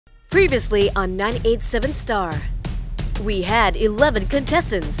Previously on 987 Star, we had 11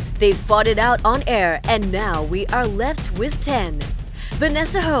 contestants. They fought it out on air, and now we are left with 10.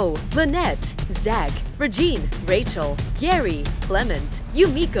 Vanessa Ho, Lynette, Zach, Regine, Rachel, Gary, Clement,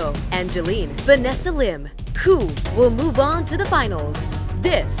 Yumiko, Angeline, Vanessa Lim. Who will move on to the finals?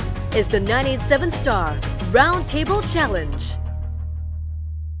 This is the 987 Star Roundtable Challenge.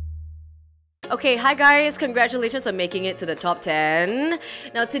 Okay, hi guys, congratulations on making it to the top 10.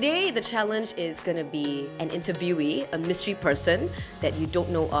 Now today, the challenge is gonna be an interviewee, a mystery person that you don't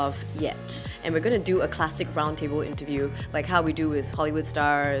know of yet. And we're gonna do a classic roundtable interview, like how we do with Hollywood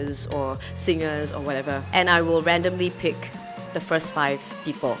stars or singers or whatever. And I will randomly pick the first 5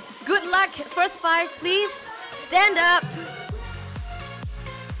 people. Good luck, first 5, please stand up.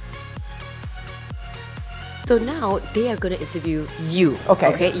 So now they are going to interview you.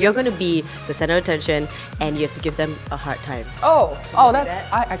 Okay. You're going to be the center of attention and you have to give them a hard time.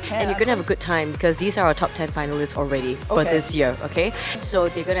 I can. And you're going to have a good time because these are our top 10 finalists already for this year, okay? So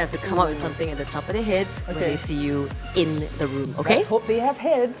they're going to have to come up with something at the top of their heads when they see you in the room, okay? Let's hope they have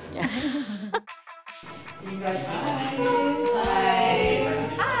heads. Yeah. You guys, hi.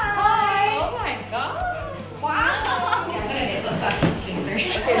 Hi. Oh my god. Wow. Yeah, let's start thinking,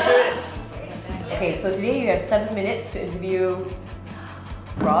 sorry. Okay, so today you have 7 minutes to interview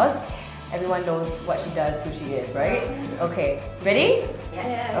Roz. Everyone knows what she does, who she is, right? Okay, ready?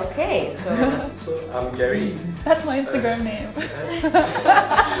 Yes. Okay, So I'm Gary. That's my Instagram name.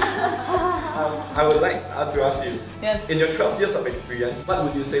 I would like to ask you, Yes. in your 12 years of experience, what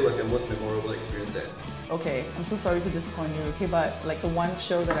would you say was your most memorable experience there? Okay, I'm so sorry to disappoint you, okay, but like the one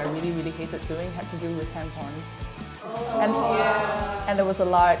show that I really hated doing had to do with tampons. And there was a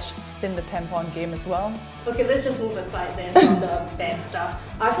large spin the tampon game as well. Okay, let's just move aside then from the bad stuff.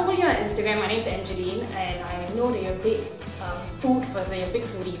 I follow you on Instagram. My name's Angeline, and I know that you're a big food person, you're a big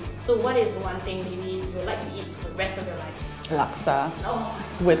foodie. So what is one thing maybe you would like to eat for the rest of your life? Laksa Oh,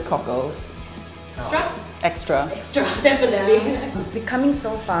 with cockles. extra? Extra. Definitely. We're coming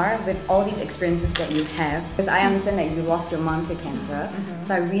so far with all these experiences that you have, because I understand that you lost your mom to cancer,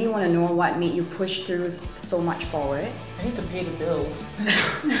 so I really want to know what made you push through so much forward. I need to pay the bills.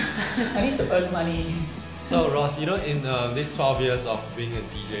 I need to earn money. So Ross, you know, in these 12 years of being a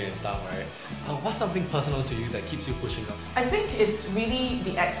DJ and stuff, right? What's something personal to you that keeps you pushing up? I think it's really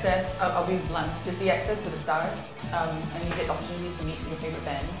the access, I'll be blunt, it's the access to the stars, and you get opportunities to meet your favorite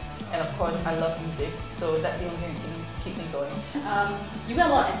bands. And of course, I love music, so that's the only thing that can keep me going. You got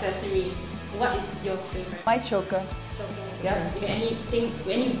a lot of accessories. What is your favorite? My choker. Yeah.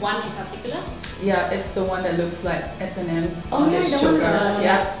 Any one in particular? Yeah, it's the one that looks like S&M Oh, on yeah, this the choker. one,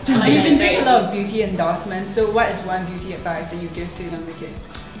 Yeah. You've been doing a lot of beauty endorsements, so what is one beauty advice that you give to younger kids?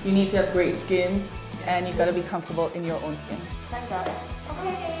 You need to have great skin, and you gotta be comfortable in your own skin. Time's up.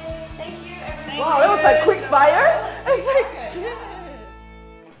 Okay. Thank you, everyone. Wow, that was like quick fire. It's like shit.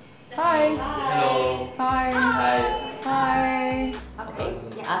 Hi. Hello. Hi. Hi. Hi. Okay,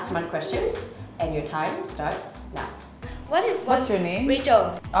 ask smart questions and your time starts now. What's your name?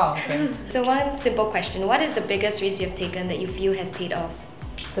 Rachel. Oh, okay. So one simple question. What is the biggest risk you've taken that you feel has paid off?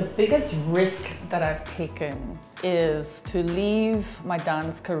 The biggest risk that I've taken is to leave my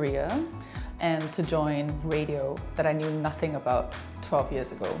dance career and to join radio that I knew nothing about 12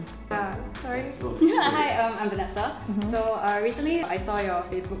 years ago. Sorry. Hi, I'm Vanessa. So recently I saw your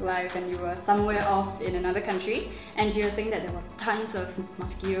Facebook Live and you were somewhere off in another country and you were saying that there were tons of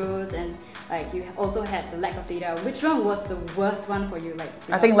mosquitoes and like you also had the lack of data. Which one was the worst one for you? Like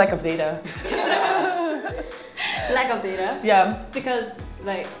I think lack of data. lack of data? Yeah. Because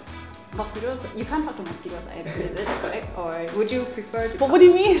like mosquitoes, you can't talk to mosquitoes either, is it? That's right. Or would you prefer to? But what do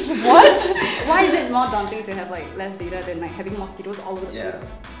you mean? What? Why is it more daunting to have like less data than like having mosquitoes all over the place?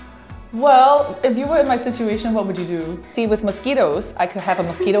 Well, if you were in my situation, what would you do? See, with mosquitoes, I could have a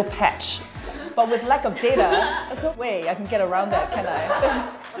mosquito patch. But with lack of data, there's no way I can get around that, can I?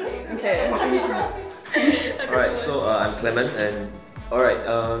 Okay. Alright, so I'm Clement, and alright,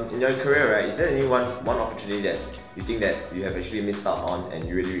 in your career, right, is there any one opportunity that you think that you have actually missed out on and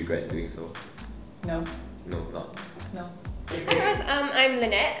you really regret doing so? No. No, not. No. Hi Ross, I'm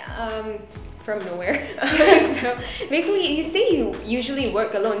Lynette, from nowhere. So basically you say you usually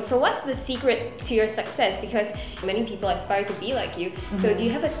work alone, so what's the secret to your success? Because many people aspire to be like you, so do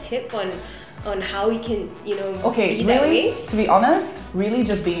you have a tip on how we can, you know, be that way? To be honest, really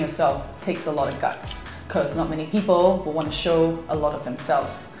just being yourself takes a lot of guts, because not many people will want to show a lot of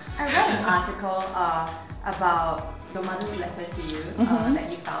themselves. I read an article about your mother's letter to you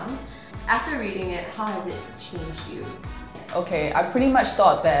that you found. After reading it, how has it changed you? Okay, I pretty much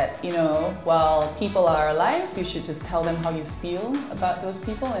thought that, you know, while people are alive, you should just tell them how you feel about those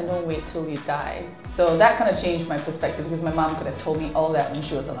people and don't wait till you die. So that kind of changed my perspective because my mom could have told me all that when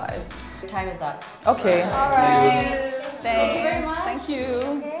she was alive. Your time is up. Okay. Alright. Thanks. Thank you very much. Thank you.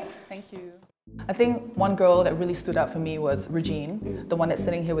 Okay. Thank you. I think one girl that really stood out for me was Regine, the one that's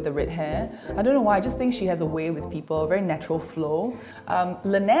sitting here with the red hair. I don't know why, I just think she has a way with people, a very natural flow.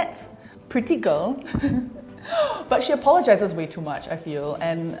 Lynette's pretty girl, but she apologizes way too much, I feel,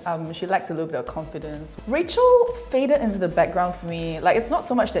 and she lacks a little bit of confidence. Rachel faded into the background for me. Like, it's not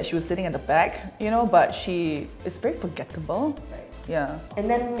so much that she was sitting at the back, you know, but she is very forgettable. Yeah. And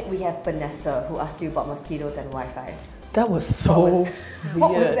then we have Vanessa, who asked you about mosquitoes and Wi-Fi. That was so weird.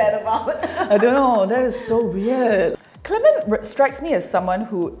 What was that about? I don't know, that is so weird. Clement strikes me as someone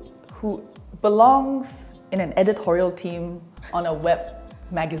who belongs in an editorial team on a web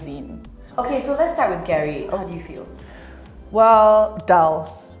magazine. Okay, so let's start with Gary. How do you feel? Well,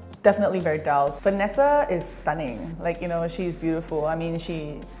 dull. Definitely very dull. Vanessa is stunning. Like, you know, she's beautiful. I mean,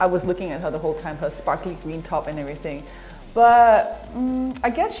 I was looking at her the whole time, her sparkly green top and everything. But I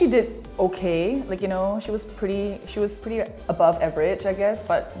guess she did okay. Like, you know, she was pretty above average, I guess,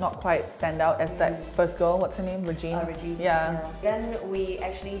 but not quite stand out as that first girl. What's her name? Regine? Regine. Yeah. Then we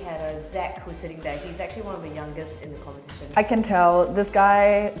actually had Zach who's sitting there. He's actually one of the youngest in the competition. I can tell this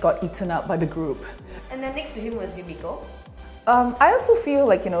guy got eaten up by the group. And then next to him was Yumiko. I also feel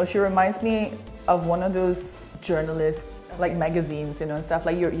like, you know, she reminds me of one of those journalists, like magazines, you know, and stuff.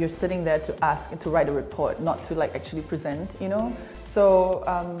 Like you're sitting there to ask and to write a report, not to like actually present, you know. So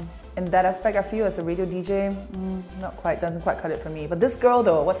in that aspect, I feel as a radio DJ, doesn't quite cut it for me. But this girl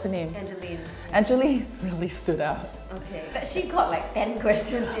though, what's her name? Angeline. Angeline really stood out. Okay, but she got like 10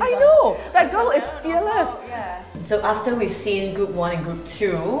 questions. I know! That girl is fearless! Yeah. So after we've seen Group 1 and Group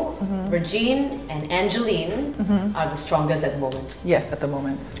 2, Regine and Angeline are the strongest at the moment. Yes, at the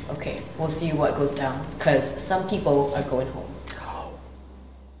moment. Okay, we'll see what goes down, because some people are going home.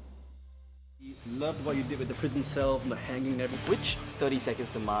 Loved what you did with the prison cell, the hanging and everything. Which 30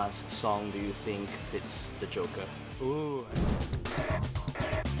 Seconds to Mars song do you think fits the Joker? Ooh.